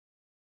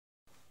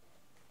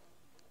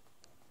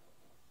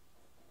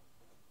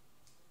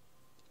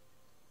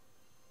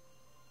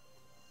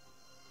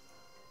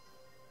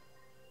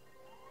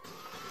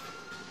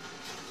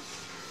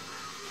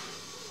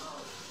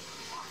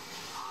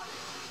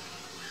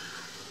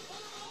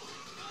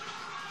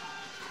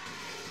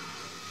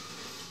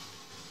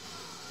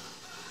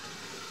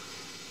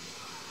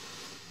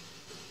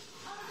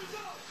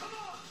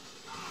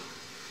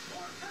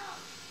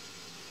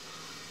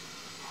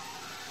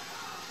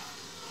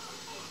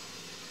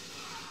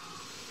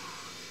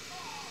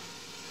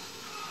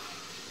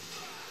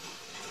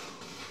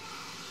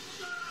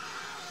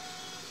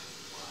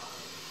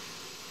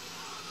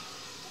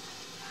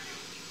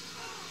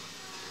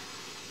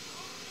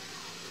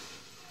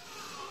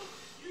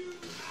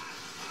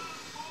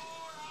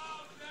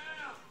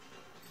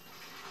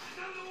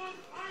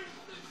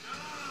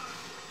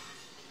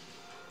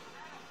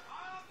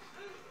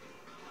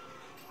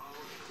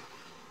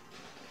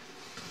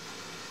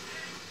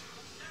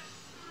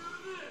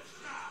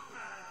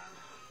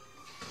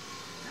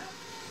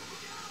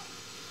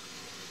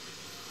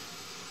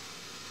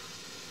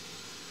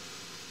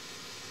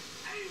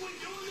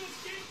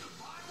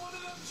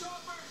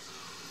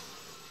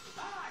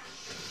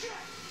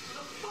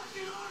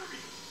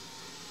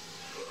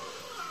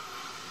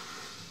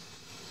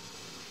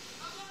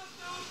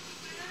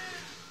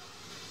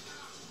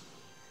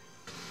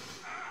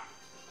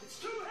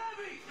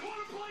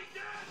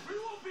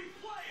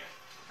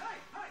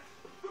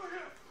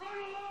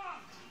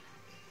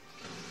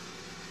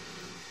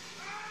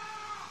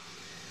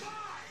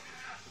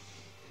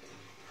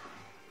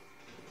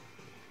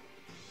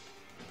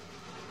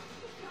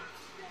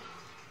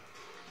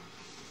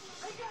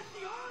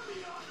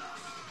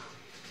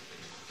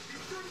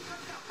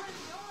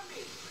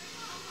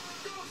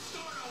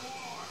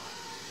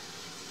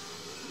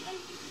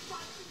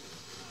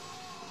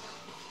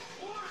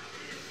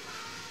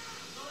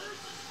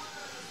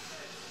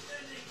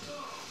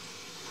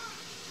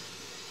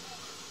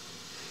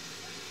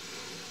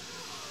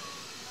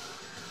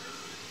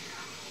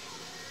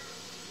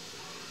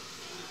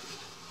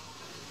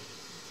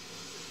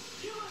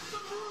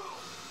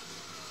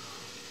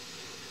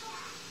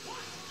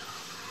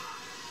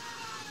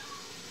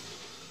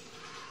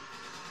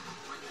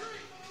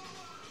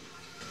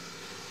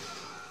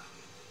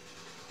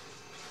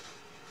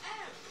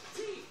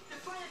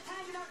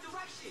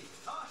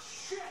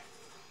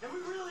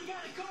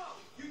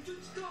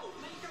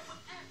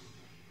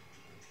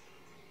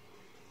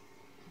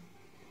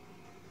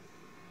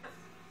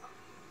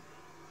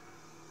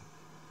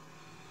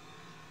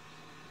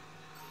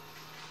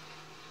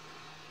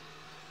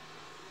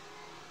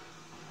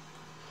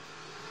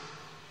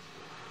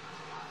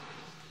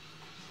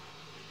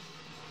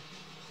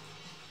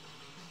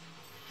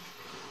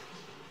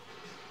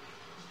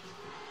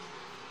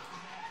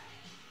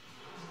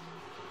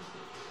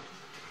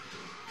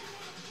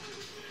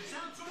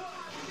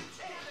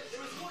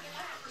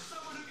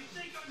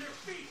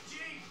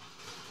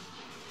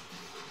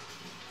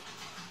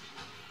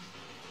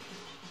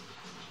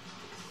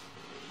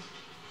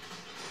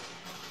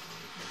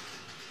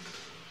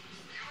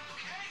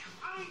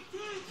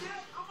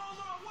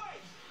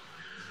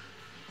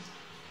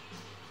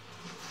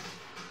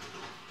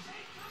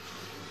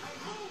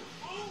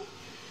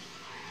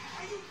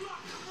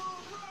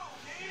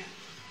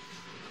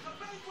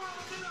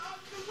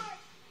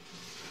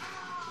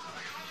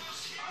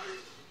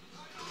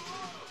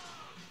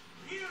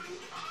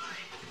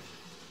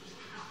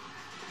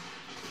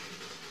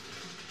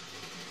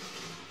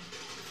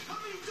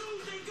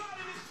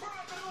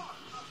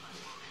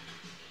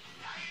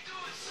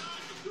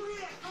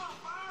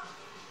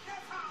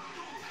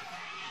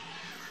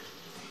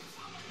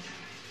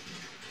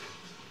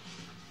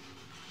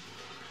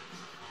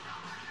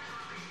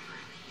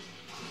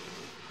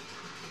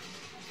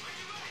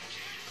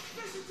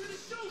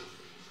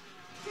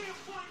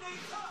point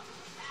ain't tough.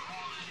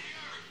 Hold it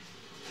here.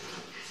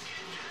 It's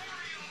getting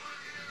hairy over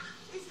here.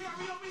 It's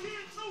hairy over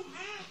here too,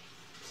 man.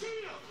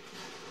 Chill.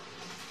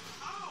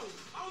 Oh,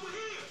 over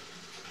here.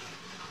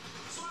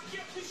 So I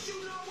guess we're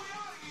shooting our way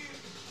out of here.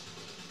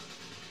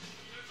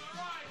 It's all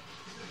right.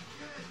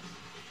 Good.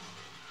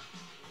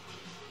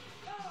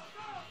 Go,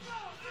 go, go,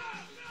 go,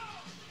 go.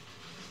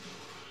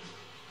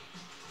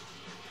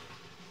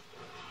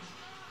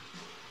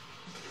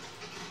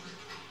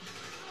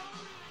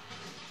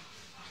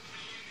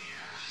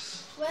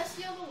 Where's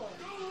the other one?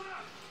 Go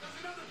left. There's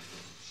another.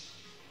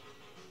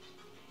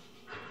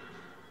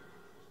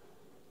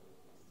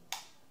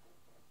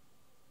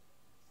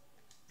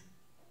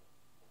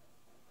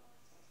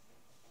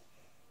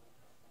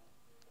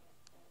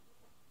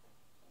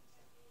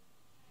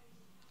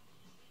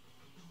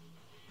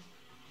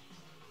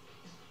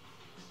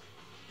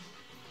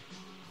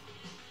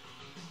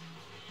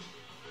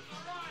 It's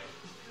all right.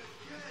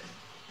 Good.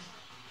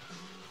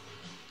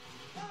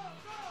 Go,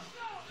 go,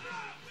 go, go,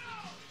 go.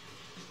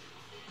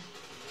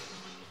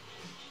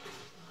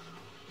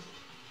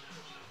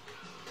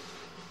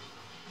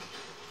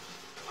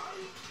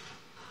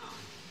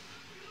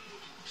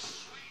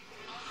 Sweet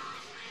mother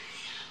of me.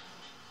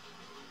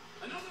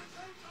 Another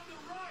tank on the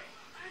right.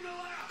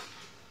 Angle out.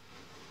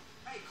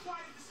 Hey,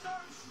 quite a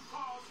disturbance you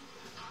caused.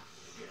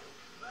 Shit.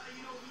 Well,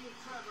 you know me and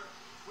Trevor,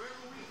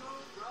 wherever we go,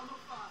 drama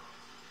follows.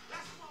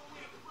 That's one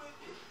way of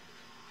putting it.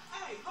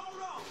 Hey, hold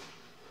on.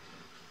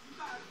 You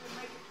guys been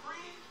making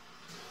friends?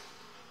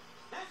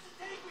 That's the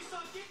tank we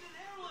saw getting an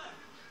airlift.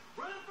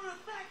 Running for the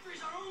factory's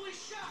our only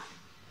shot.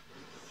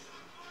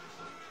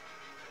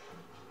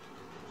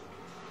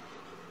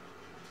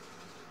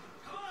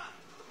 Come on,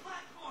 the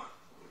platform.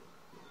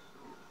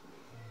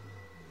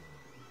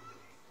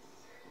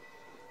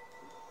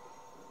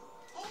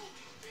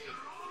 Holy,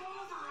 they're all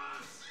over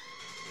us.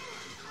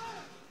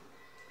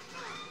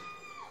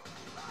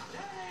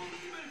 That ain't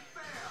even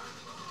fair.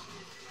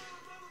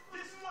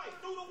 This way,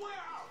 through the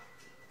warehouse.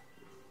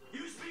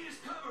 Use me as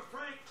cover,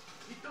 Frank.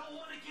 You don't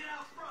want to get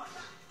out front.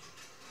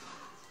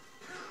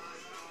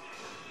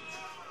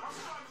 I'm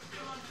starting to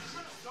feel under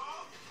stress,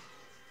 dog.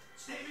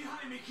 Stay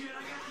behind me, kid.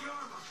 I got the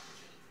armor.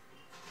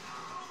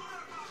 Don't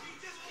worry about me.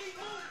 Just keep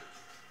moving.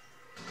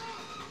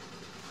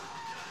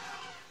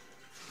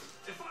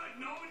 If I'd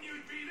known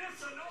you'd be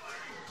this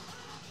annoying.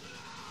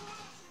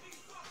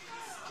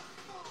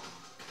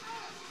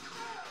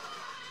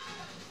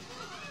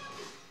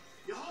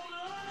 You holding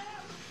on,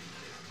 Em?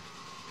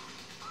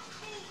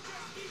 Move,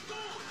 just keep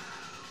going.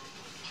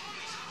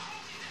 Homies, I'm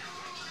holding there.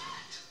 Where's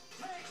that?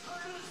 Tanks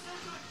hurting us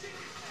into a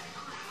chicken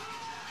factory.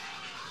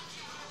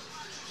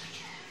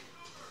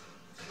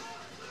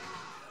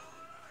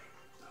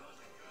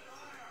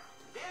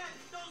 Dad, if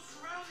you don't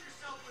surround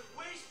yourself with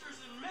wasters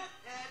and meth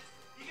heads,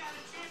 you got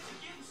a chance of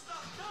getting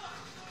stuff done.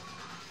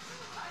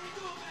 How you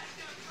doing back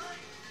there,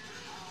 Frank?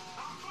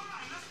 I'm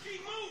fine. Let's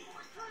keep moving.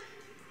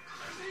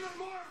 There's even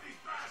more of these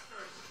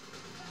bastards.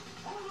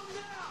 Hold them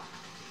down.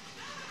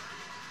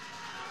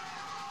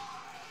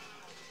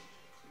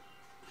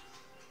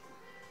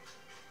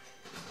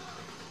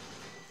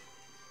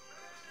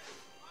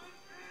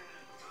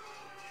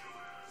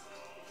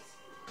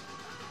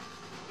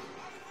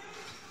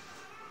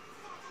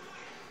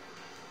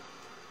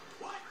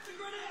 What's the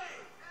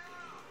grenade?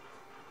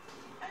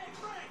 Hey,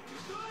 Frank, you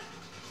good?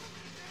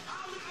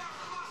 I'll look out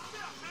for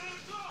myself, man.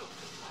 Go.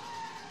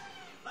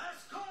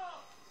 Last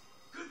call.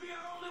 Could be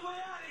our only way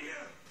out of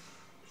here.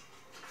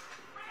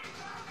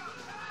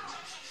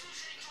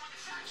 Join the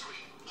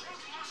factory.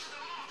 Drove most of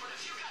them off, but a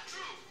few got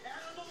through. I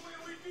don't know where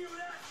we'd be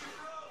without you,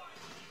 bro.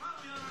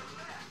 Probably on our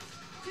back.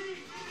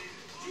 T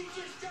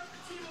just jumped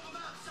the team of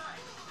them outside.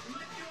 We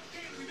might be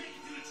okay if we make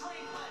it to the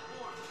train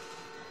platform.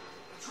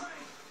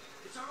 Train,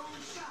 it's our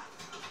only shot.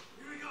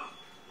 Here we go.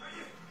 Right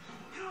here.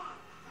 Get on.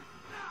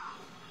 Now.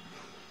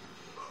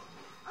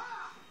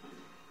 Ah!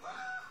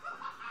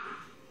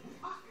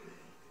 Fucking it.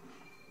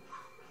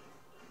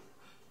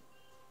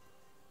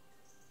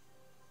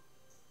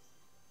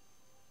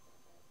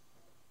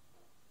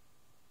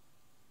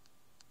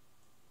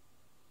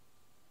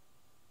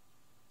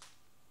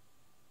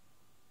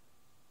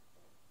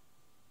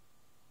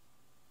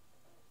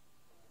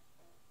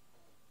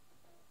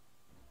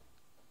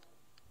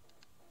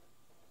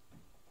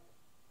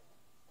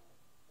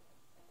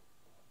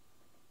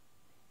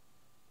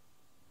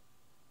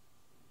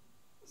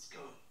 Let's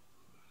go.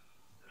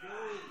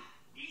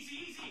 Easy,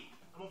 easy.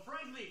 I'm a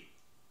friendly.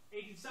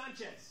 Agent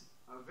Sanchez.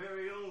 Our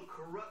very own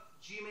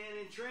corrupt G-man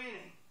in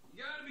training.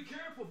 You gotta be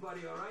careful,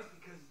 buddy, all right?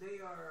 Because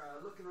they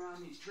are looking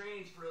around these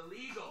trains for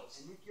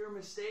illegals. And if you're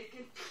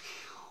mistaken,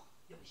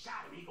 you'll be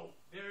shot, amigo.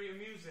 Very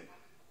amusing.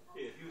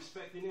 Yeah, if you're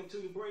expecting them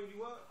two to bring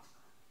you up,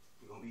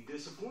 you're gonna be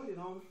disappointed,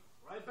 homie.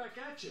 Right back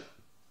at you.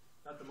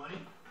 Got the money?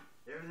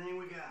 Everything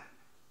we got.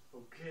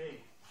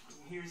 Okay.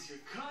 Here's your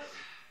cut.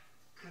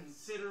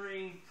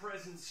 Considering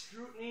present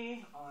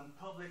scrutiny on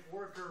public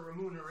worker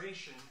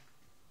remuneration,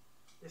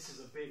 this is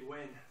a big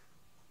win.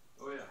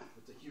 Oh yeah,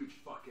 it's a huge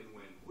fucking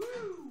win.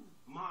 Woo!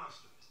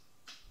 Monsters.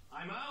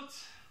 I'm out.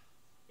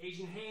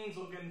 Agent Haynes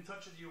will get in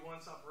touch with you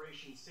once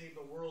Operation Save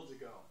the World's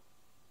ago.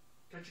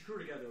 Get your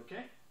crew together,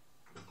 okay?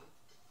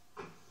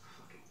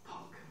 Fucking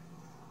punk.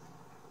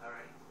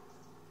 Alright.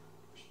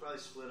 We should probably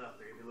split up.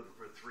 They're gonna be looking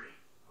for a 3.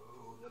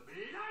 Oh, the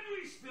blood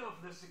we spill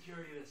for the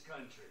security of this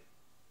country.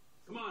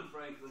 Come on,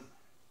 Franklin.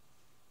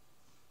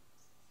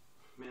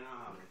 Man,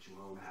 I'll get you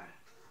home. Alright.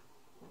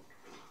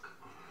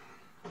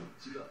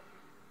 Suit up.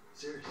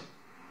 Serious.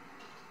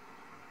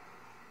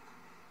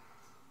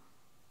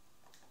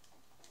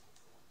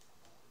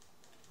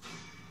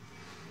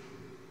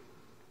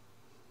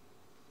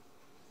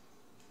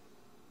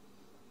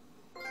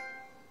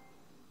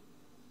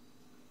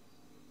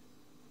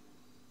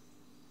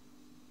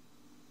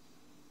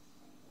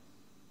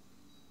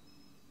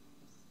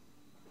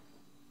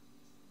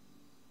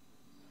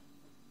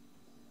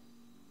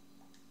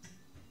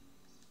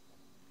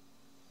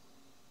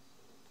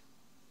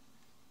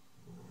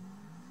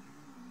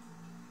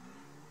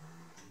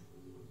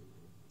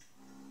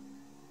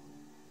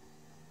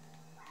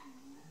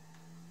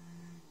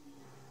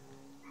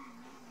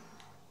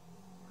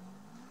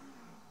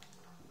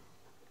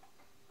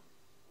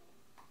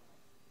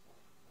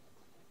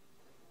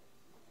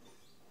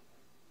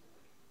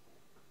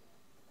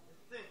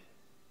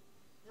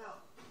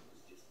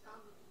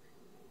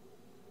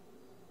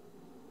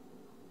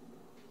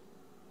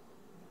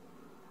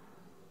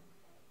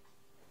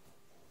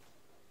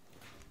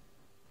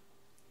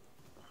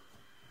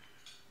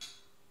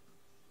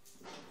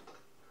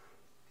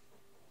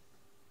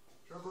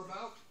 Trevor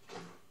about?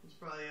 He's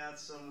probably out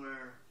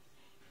somewhere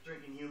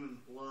drinking human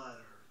blood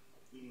or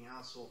eating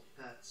household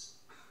pets.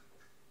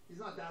 He's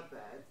not that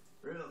bad.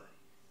 Really?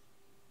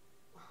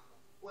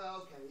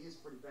 Well, okay, he is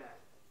pretty bad.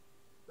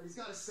 But he's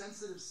got a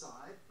sensitive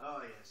side.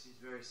 Oh, yes, he's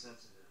very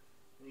sensitive.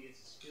 When he gets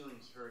his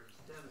feelings hurt,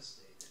 he's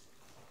devastated.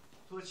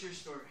 So what's your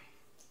story?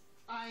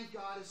 I ain't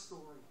got a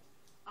story.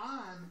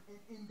 I'm an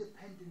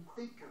independent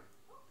thinker.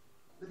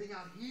 Living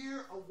out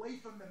here away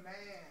from the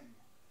man.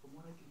 From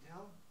what I can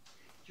tell,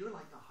 you're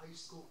like a high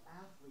school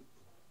athlete.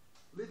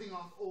 Living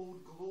off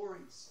old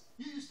glories.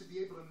 You used to be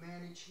able to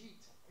manage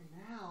heat. And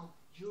now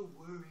you're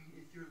worried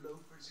if your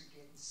loafers are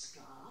getting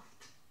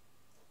scoffed.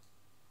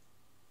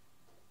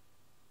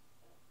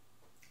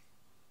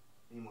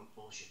 Any more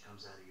bullshit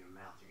comes out of your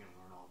mouth, you're gonna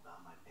learn all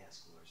about my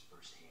past glories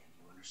firsthand.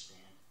 You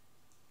understand?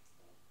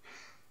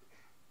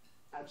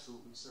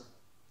 Absolutely, sir.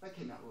 That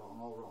came out wrong,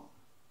 all wrong.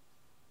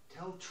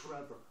 Tell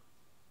Trevor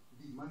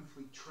the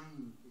monthly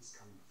train is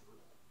coming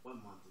through.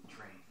 What monthly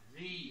train?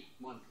 The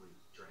monthly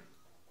train.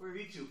 Where have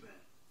you two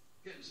been?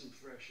 Getting some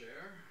fresh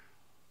air.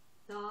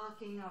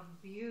 Talking of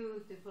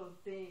beautiful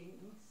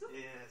things.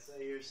 Yes,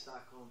 I hear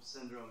Stockholm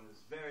Syndrome is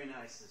very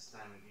nice this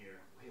time of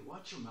year. Hey,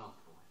 watch your mouth,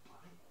 boy. All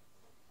right?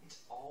 It's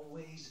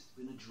always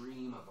been a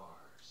dream of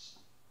ours.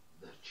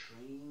 The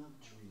train of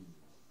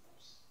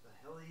dreams. The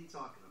hell are you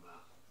talking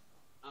about?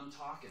 I'm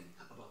talking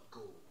about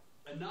gold.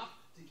 Enough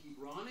to keep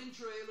Ron in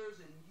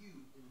trailers and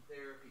you in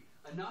therapy.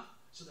 Enough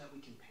so that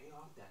we can pay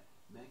off that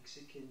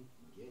Mexican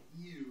get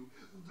you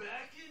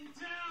back in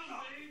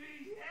town,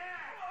 baby.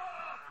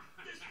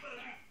 Yeah! This better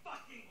be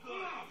fucking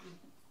good!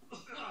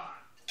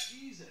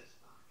 Jesus.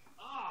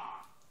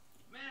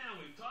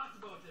 Man, we've talked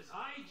about this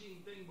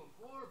hygiene thing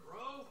before,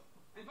 bro.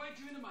 I invite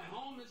you into my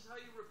home, this is how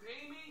you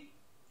repay me?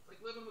 It's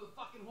like living with a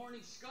fucking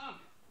horny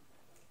skunk.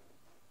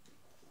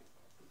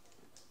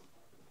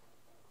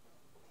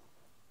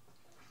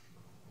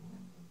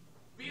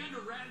 Be under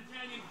Rat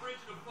Canyon Bridge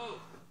in a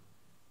boat.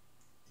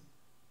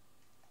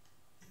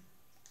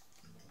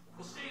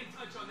 We'll stay in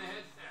touch on the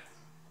headsets.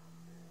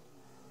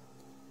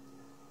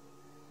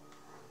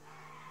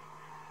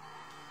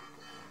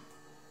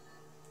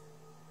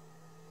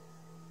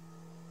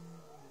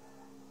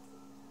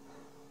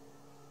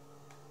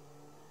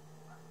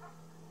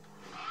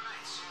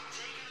 Alright, so I'm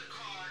taking the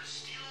car to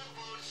steal a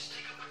boat,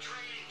 stick up a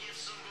train, and get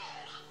some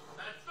gold.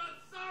 That's the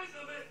size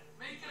of it.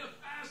 Make it a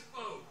fast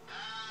boat. The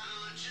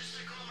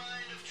logistical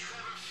mind of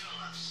Trevor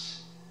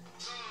Phillips.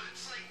 So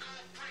it's like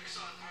gold bricks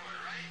on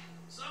board, right?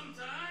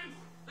 Sometimes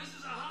this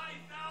is a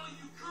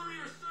high-value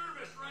courier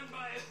service run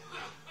by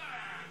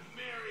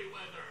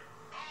Merryweather.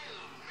 Oh,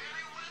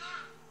 Merryweather?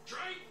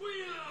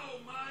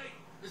 Tranquilo, Mike.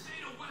 This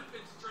ain't a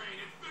weapons train.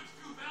 It's goods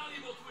too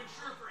valuable to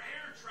insure for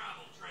air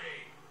travel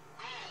trade.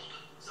 Gold.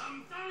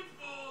 Sometimes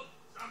gold,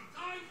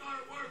 sometimes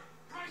artwork,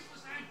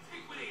 priceless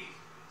antiquities.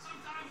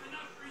 Sometimes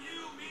enough for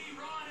you, me,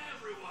 Ron,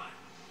 everyone.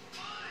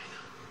 Fine.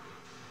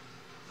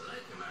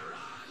 Like a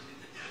mirage in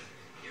the desert.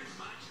 Here's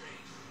my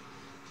train.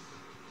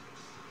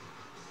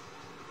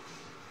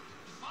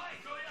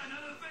 Mike, oh yeah,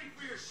 another thing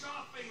for your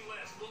shopping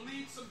list. We'll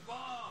need some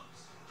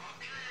bombs.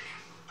 Okay.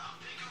 I'll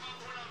pick him up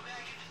when I'm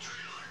back in the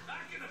trailer.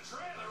 Back in the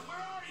trailer?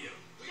 Where are you?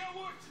 We got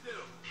work to do.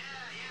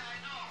 Yeah, I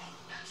know.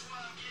 That's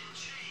why I'm getting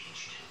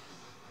changed.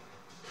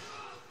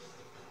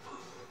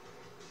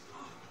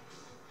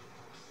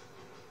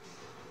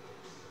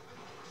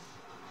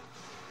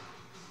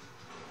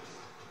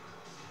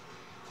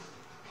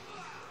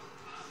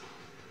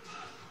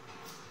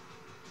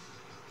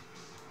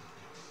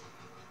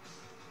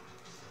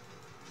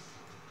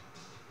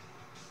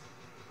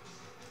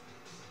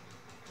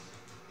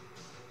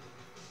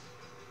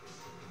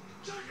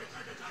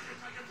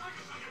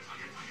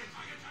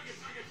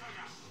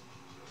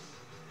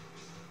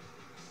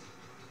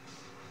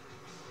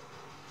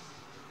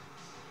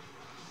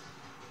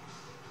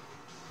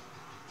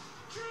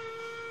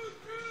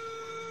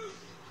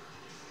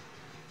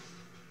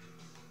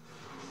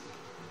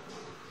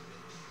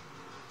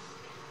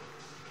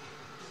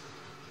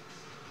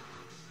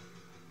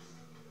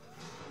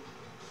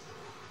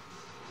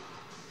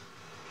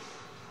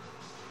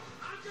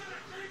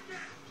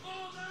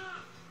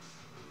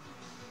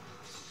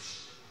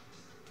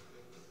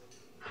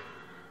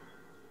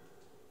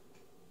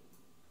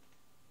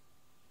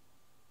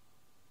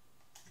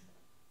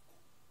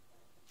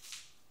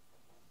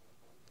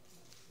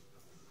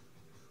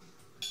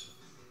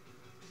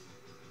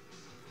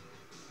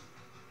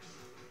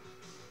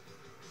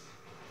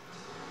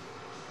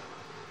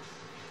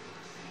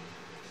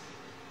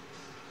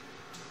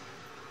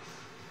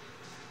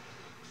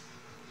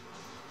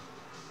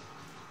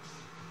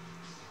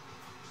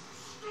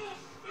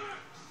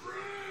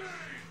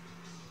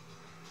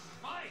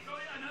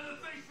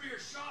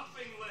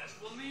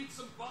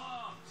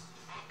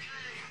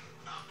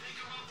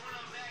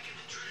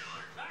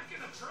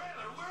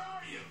 trailer. Where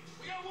are you?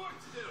 We got work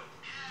to do.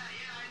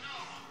 Yeah, I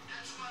know.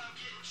 That's why I'm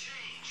getting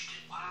changed.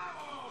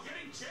 Wow,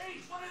 getting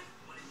changed? What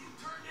did you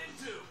turn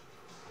into?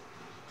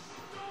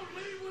 Don't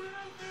leave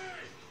without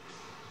me!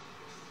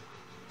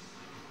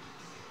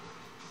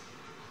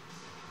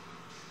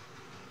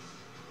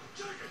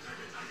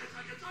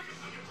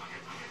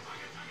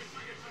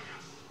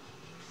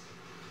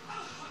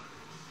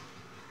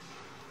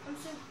 I'm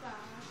so bad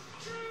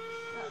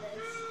at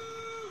this.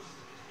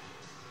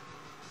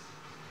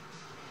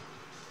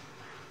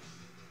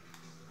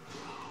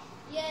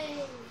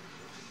 Yay!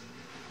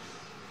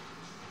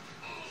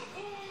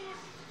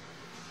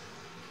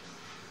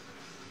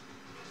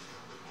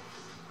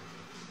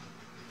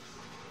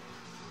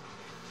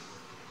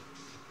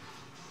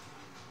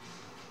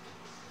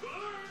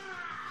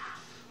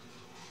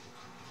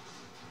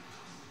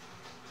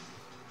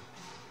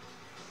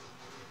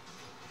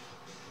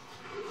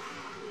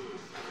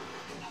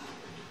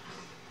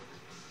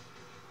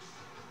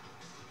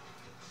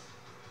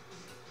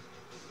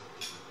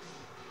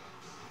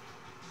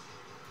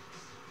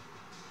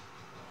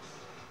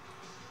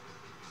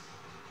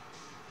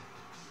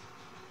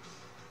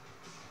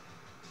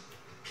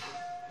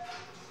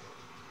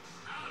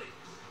 Howdy.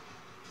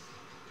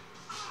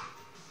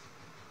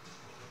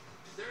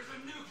 There's a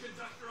new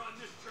conductor on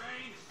this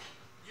train.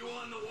 You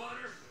on the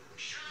water?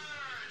 Sure,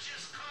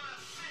 just caught a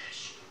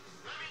fish.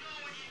 Let me know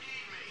when you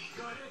need me.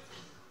 Cut it,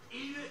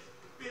 eat it,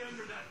 be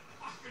under that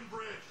fucking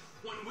bridge.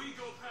 When we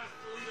go past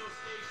Toledo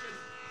Station,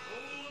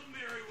 old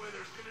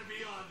Merryweather's gonna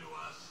be on to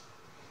us.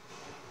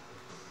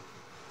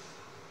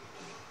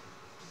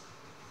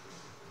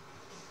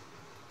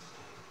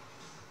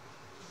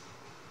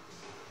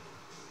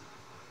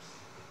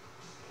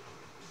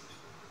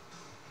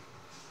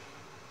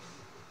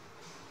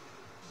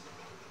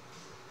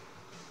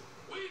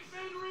 We've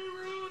been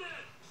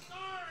rerouted!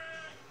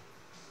 Sorry!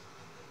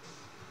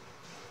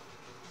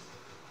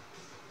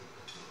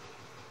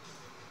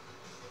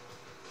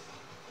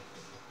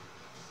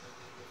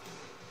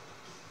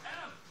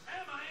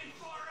 Em, I ain't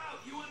far out.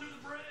 You under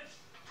the bridge?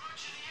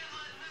 Approaching the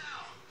inlet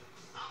now.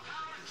 I'll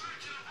power through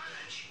to the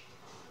bridge.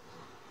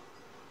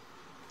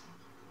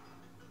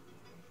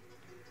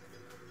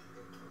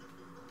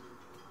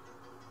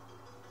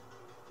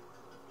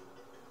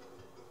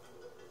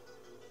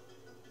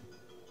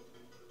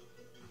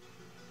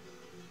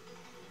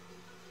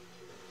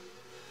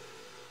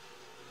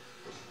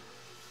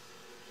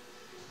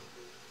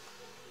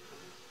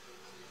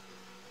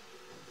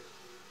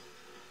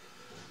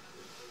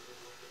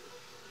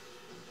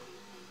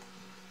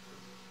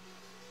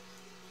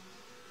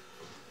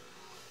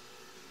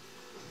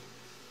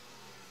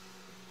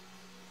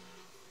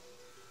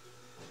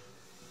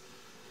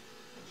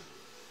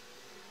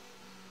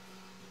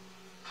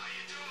 How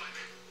you doing?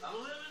 I'm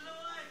living the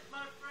life,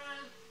 my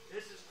friend.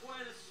 This is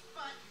quite a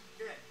spot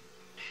you get.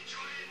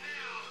 Enjoy it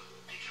now,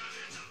 because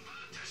it's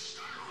about to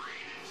start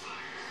raining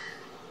fire.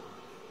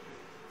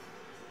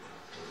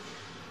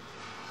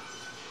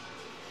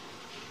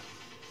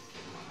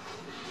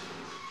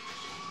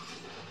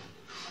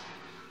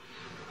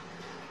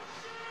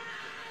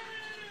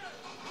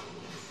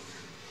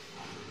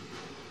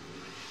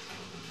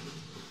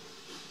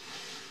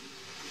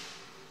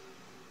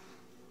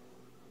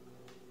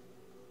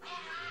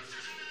 Rubber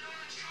rafters in that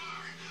orange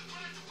car.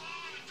 Plant the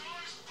bomb in the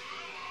doors,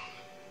 boom!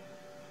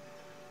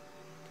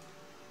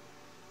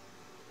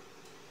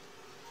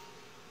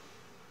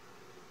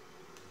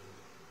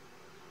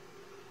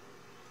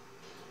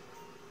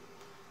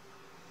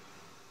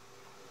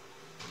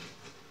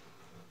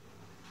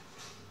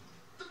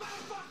 It's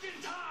about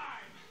fucking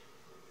time!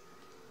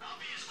 I'll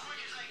be as quick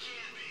as I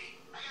can be.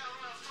 I gotta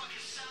run a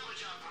fucking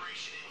salvage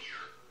operation in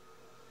here.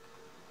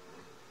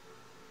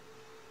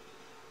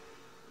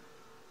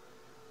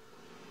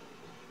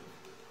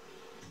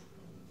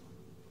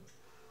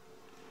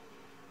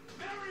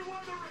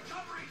 Merryweather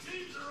recovery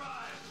teams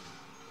arrived!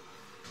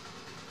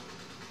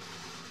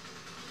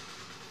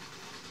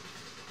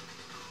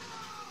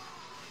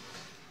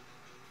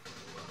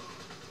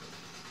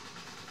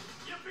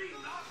 You be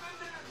nothing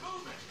there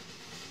moving!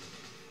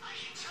 I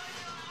can tell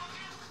you I'm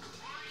looking,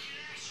 or I can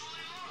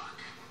actually look.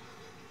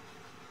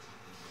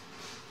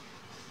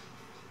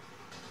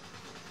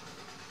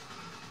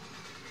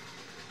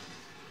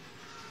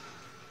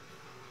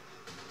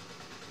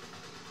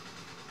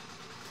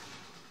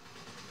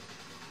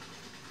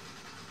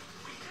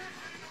 We can't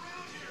hang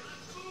around here,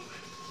 let's move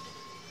it!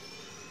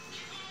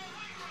 Keep going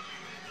away from me,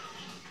 man.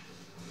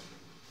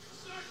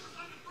 Snipers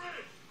on the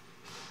bridge!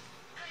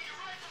 Hey, your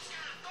rifle's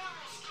got a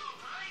thermal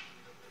scope, right?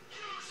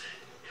 Use it.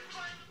 It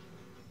might...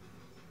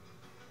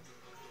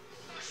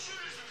 No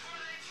shooters before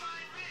they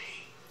find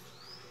me.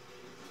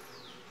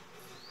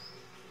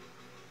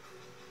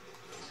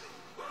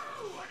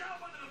 Woo! I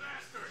got one of the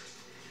bastards!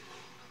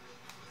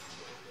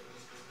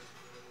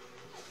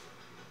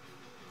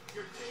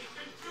 You're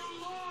taking too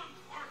long,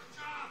 pork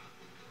chop!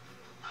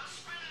 I'm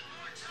spending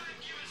more time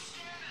giving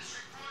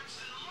status reports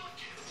than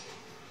looking.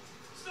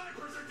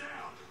 Snipers are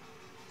down,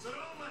 so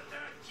don't let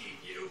that keep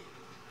you.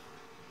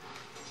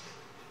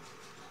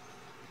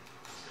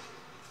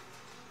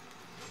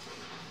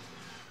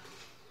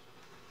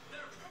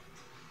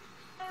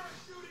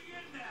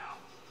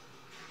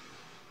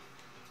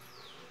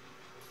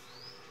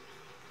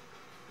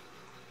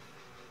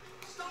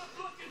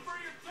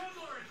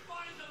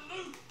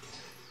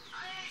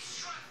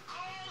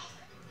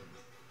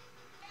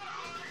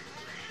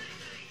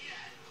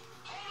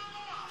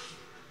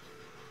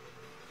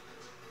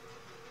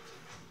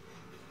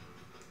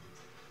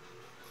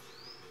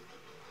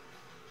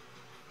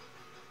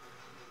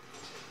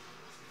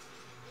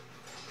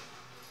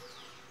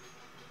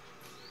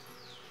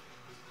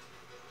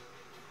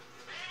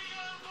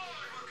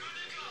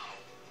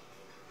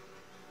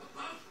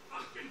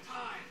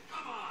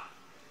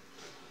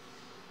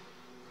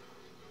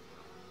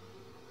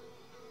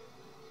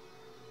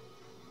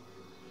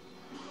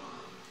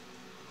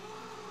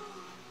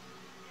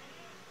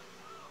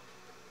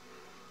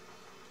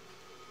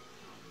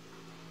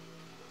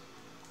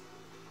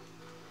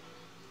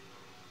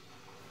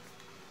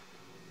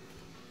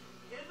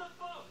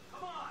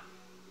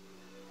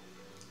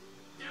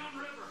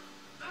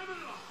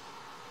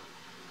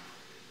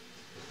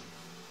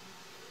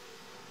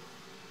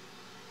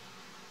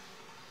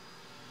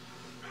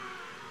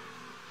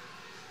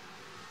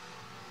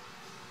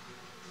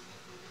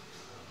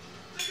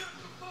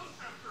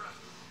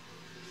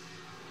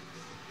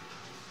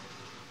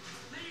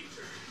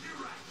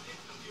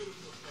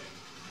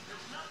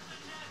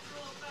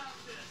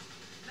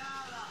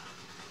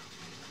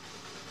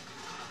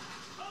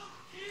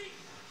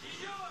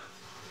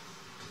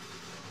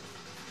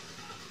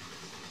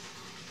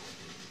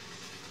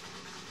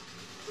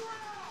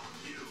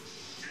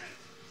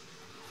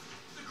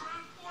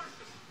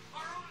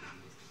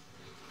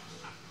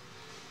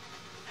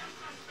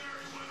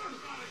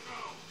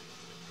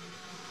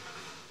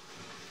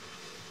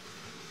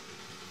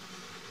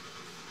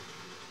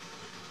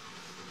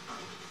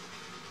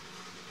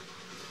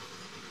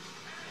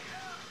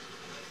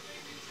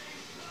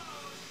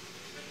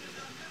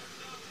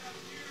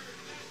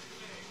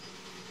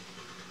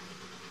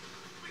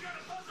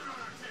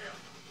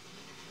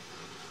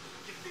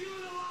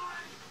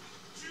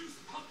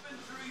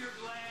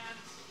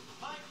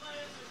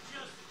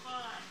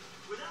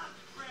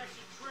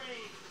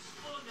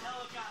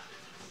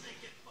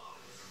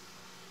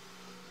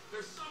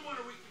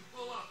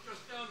 pull up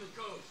just down the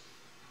coast.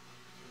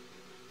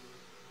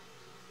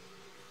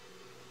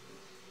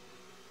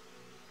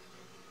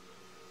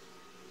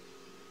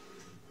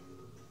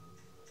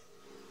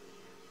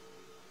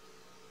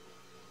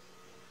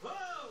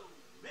 Whoa,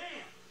 man,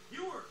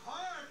 you work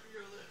hard for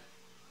your living.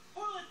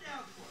 Boil it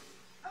down for me.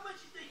 How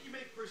much you think you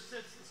make for a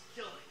senseless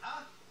killing,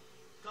 huh?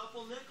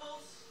 Couple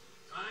nickels?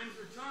 Times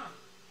are tough.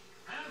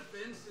 Have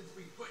been since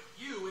we put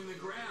you in the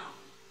ground.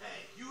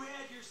 Hey, you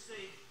had your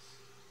savings.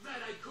 That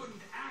I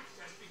couldn't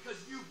access because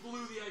you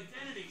blew the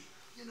identities.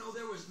 You know,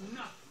 there was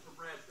nothing for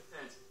Brad's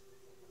defense.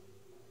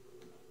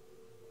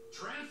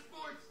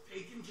 Transport's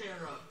taken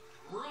care of.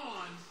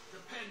 Ron's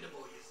dependable,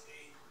 you see.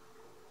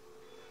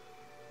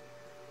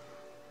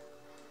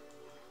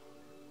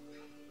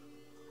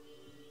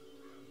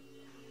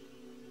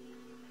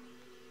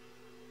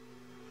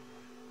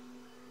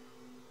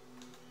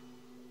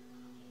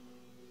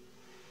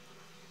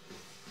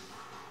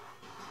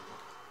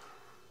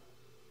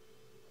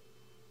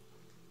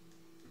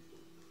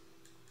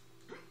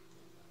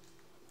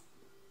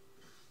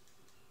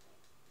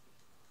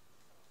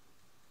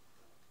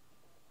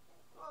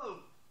 Oh,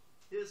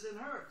 his and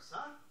hers,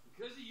 huh?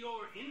 Because of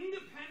your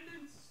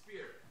independent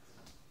spirit.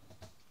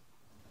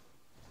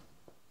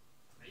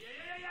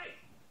 Hey!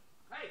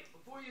 Hey,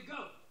 before you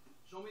go,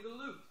 show me the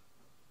loot.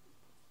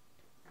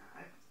 All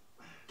right.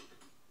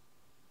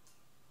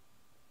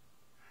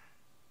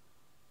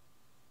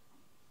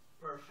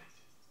 Perfect.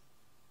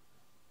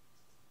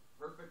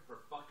 Perfect for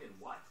fucking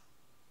what?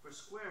 For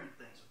squaring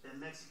things with that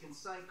Mexican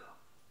psycho.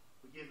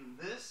 We give him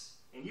this,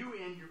 and you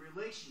end your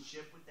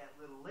relationship with that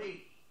little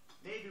lady.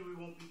 Maybe we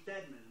won't be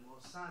deadmen in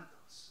Los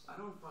Santos. I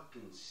don't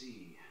fucking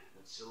see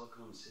that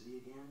Silicon City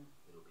again.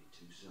 It'll be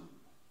too soon.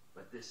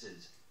 But this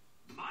is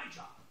my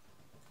job,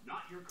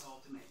 not your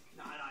call to make.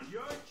 Nah,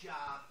 your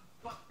job.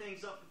 Fuck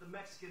things up with the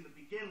Mexican to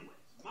begin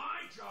with.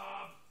 My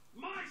job,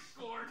 my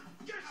score,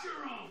 get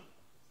your own.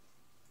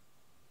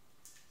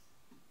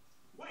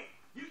 Wait,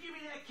 you give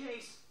me that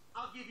case,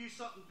 I'll give you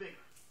something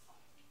bigger.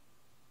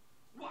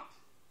 What?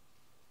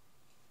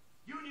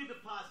 You and your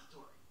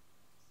depository.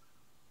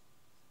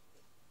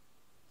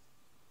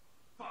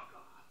 Fuck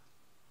off.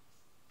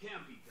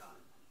 Can't be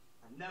done.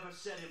 I never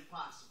said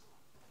impossible.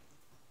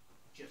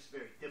 Just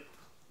very difficult.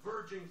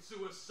 Verging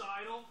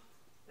suicidal?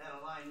 That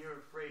a line you're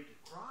afraid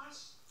to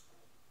cross?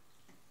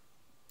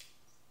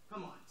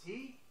 Come on,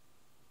 T.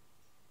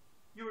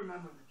 You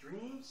remember the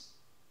dreams?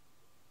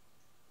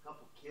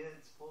 Couple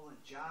kids, pulling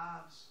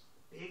jobs,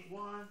 big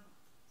one.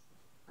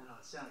 I know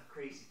it sounded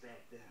crazy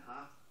back then,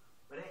 huh?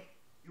 But hey,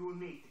 you and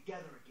me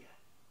together again.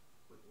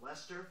 With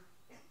Lester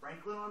and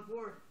Franklin on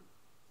board.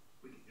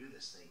 We can do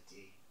this thing,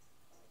 T.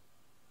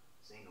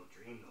 This ain't no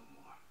dream no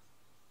more.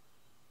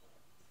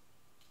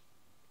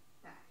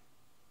 Nah.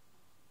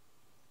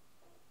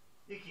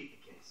 You keep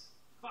the case.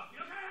 Fuck you.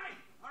 Okay,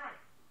 all right.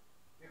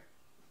 Here.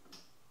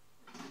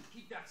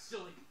 Keep that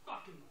silly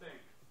fucking thing.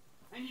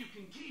 And you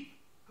can keep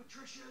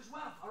Patricia as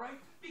well, all right?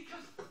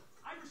 Because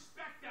I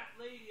respect that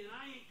lady and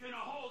I ain't gonna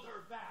hold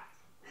her back.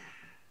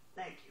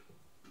 Thank you.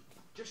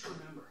 Just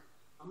remember,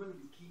 I'm gonna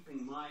be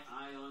keeping my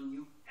eye on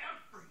you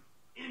every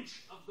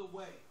inch of the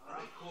way, all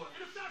right? Of course.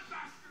 And if that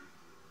bastard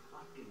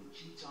fucking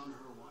cheats on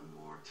her one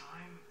more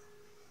time,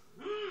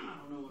 I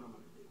don't know what I'm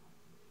gonna do.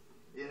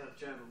 Yeah,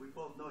 Trevor, we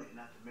both know you're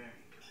not the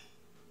marrying kind.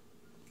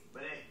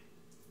 But hey,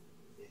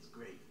 it's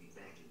great to be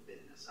back in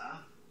business, huh?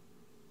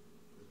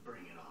 Let's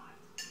bring it on.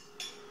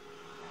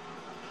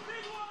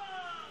 Big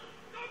one!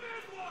 The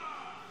big one!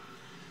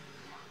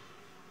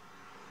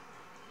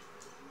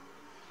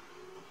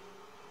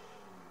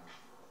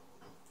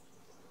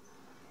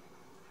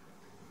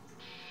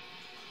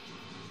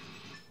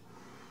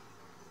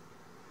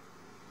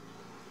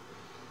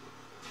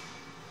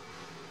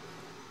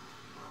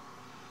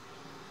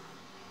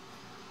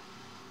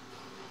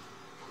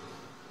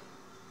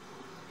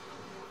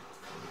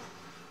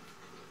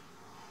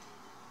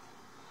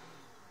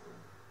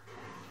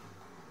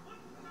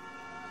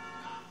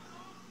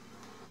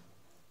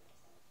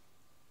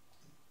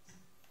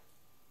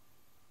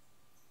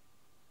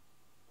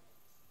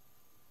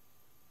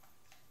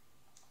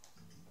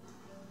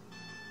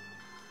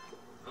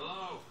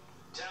 Hello?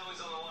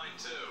 Tally's on the line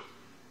too.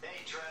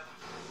 Hey, Trev.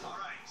 All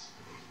right.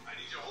 I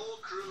need your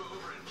whole crew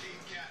over at Cape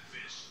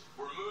Catfish.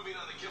 We're moving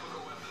on the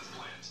chemical weapons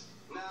plant.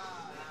 No.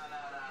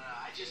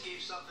 I just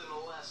gave something to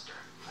Lester.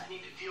 I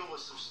need to deal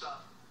with some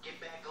stuff. Get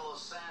back to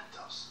Los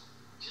Santos.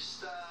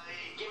 Just,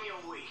 give me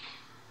a week.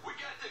 We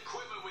got the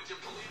equipment with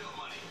your Polito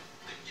money.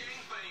 The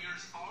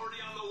gangbangers already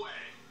on the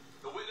way.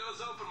 The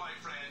window's open, my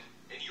friend,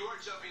 and you are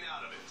jumping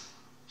out of it.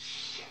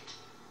 Shit.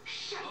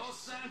 Los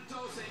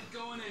Santos ain't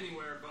going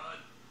anywhere, bud.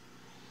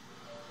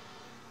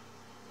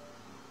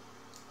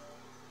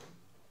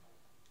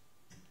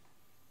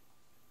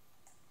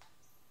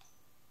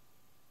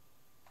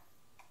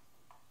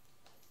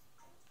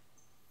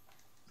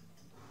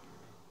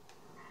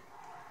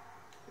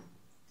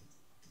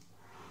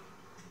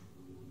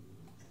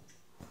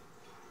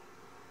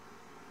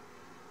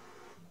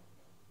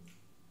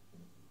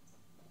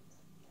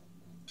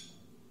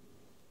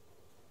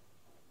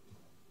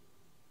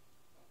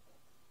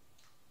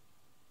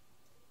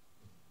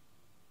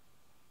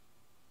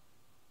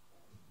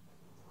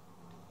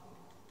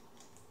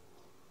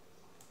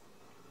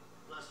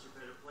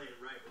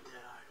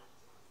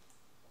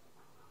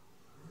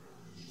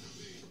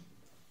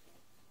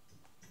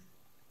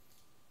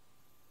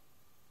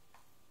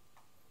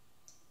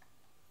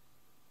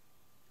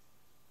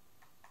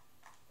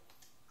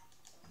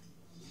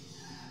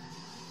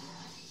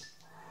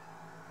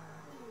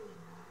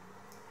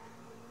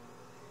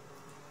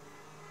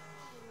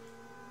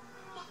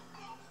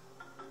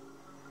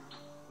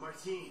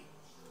 team.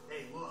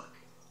 Hey, look.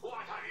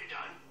 What have you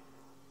done?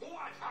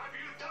 What have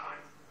you done?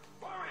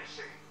 Where is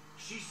she?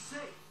 She's safe.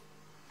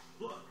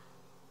 Look,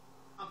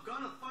 I'm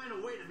gonna find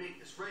a way to make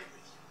this right with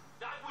you.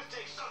 That would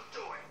take some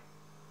doing.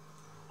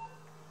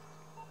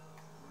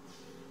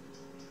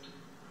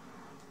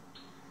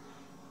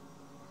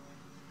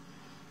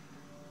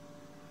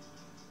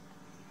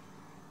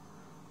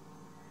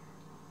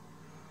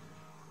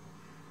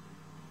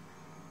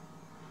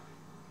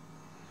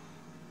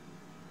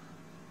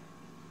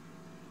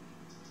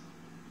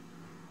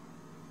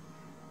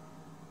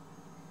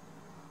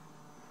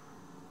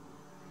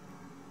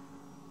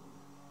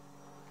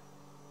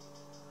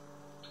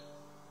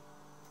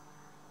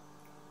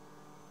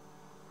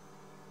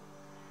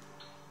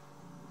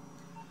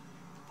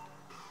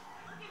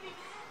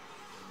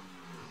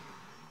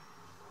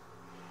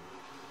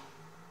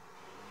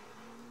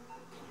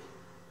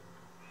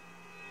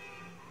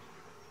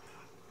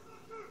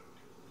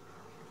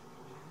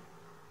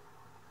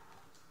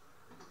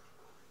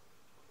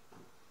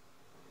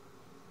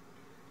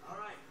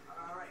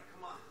 All right,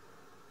 come on.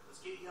 Let's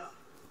get you up.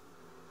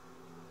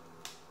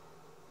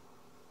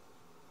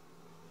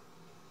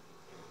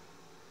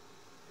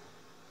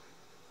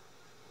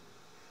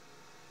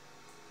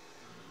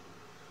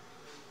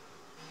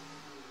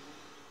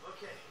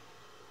 Okay,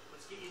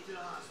 let's get you to the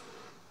hospital.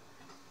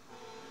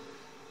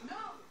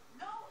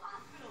 No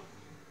hospital.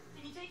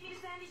 Can you take me to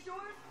Sandy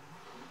Shores?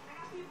 I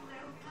got people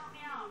there who can help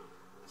me out.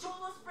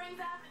 Cholo Springs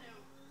Avenue.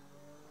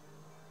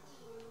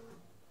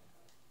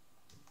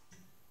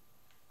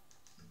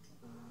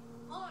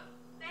 Look,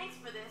 thanks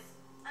for this.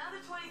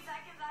 Another 20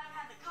 seconds, I'd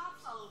have had the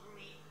cops all over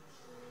me.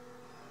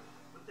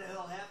 What the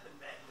hell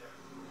happened back there?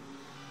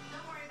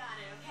 Don't worry about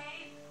it,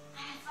 okay?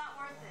 It's not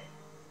worth it.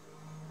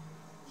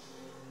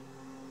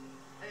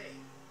 Hey,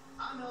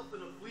 I'm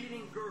helping a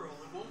bleeding girl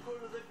that won't go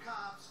to the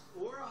cops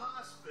or a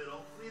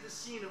hospital flee the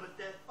scene of a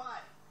dead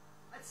body.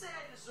 I'd say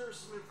I deserve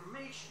some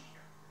information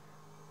here.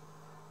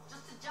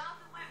 Just a job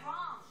that went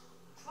wrong.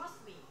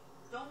 Trust me.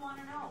 Don't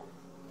want to know.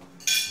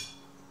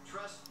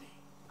 Trust me,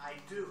 I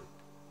do.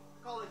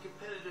 Call it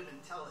competitive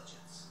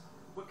intelligence.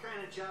 What kind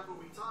of job are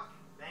we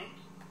talking? Bank?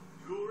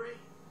 Jewelry?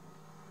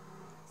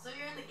 So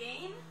you're in the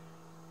game?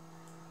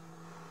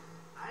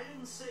 I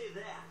didn't say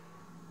that.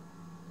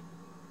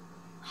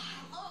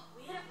 Look,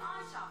 we hit a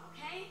pawn shop,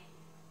 okay?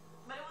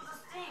 But it was a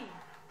sting.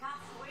 Cops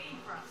were waiting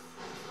for us.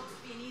 It was supposed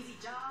to be an easy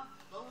job,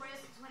 low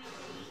risk,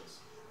 20K each.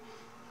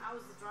 I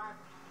was the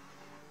driver.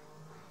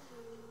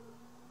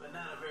 But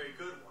not a very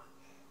good one.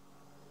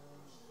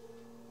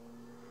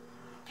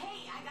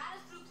 Hey, I got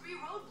us through 3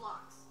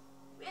 roadblocks.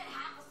 We had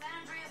half of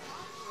San Andreas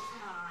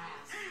working on our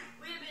ass.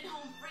 We'd have been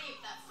home free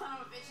if that son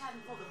of a bitch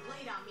hadn't pulled a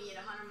blade on me at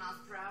 100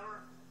 miles per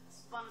hour.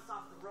 Spun us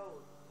off the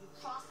road. You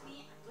crossed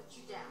me, I put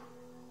you down.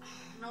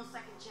 No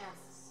second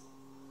chances.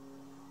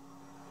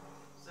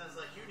 Sounds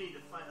like you need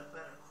to find a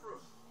better crew.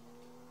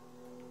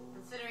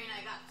 Considering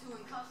I got 2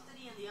 in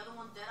custody and the other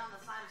one dead on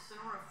the side of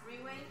Sonora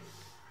Freeway,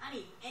 I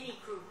need any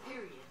crew,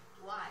 period.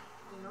 Why?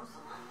 You know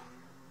someone?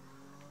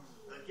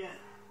 Again,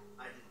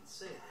 I didn't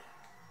say that.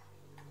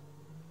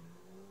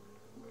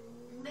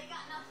 They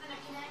got nothing to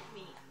connect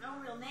me. No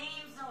real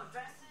names, no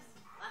addresses.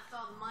 Left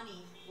all the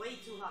money.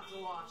 Way too hot to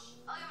wash.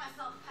 I'll get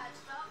myself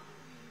patched up,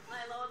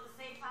 lie low at the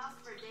safe house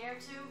for a day or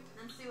 2,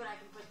 then see what I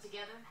can put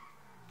together.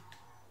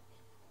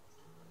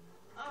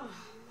 Oh,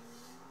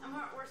 I'm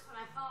hurt worse than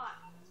I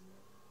thought.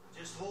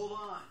 Just hold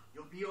on.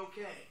 You'll be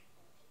okay.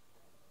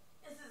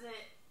 This is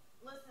it.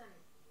 Listen,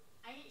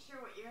 I ain't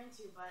sure what you're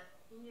into, but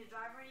if you need a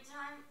driver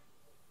anytime,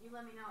 you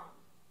let me know.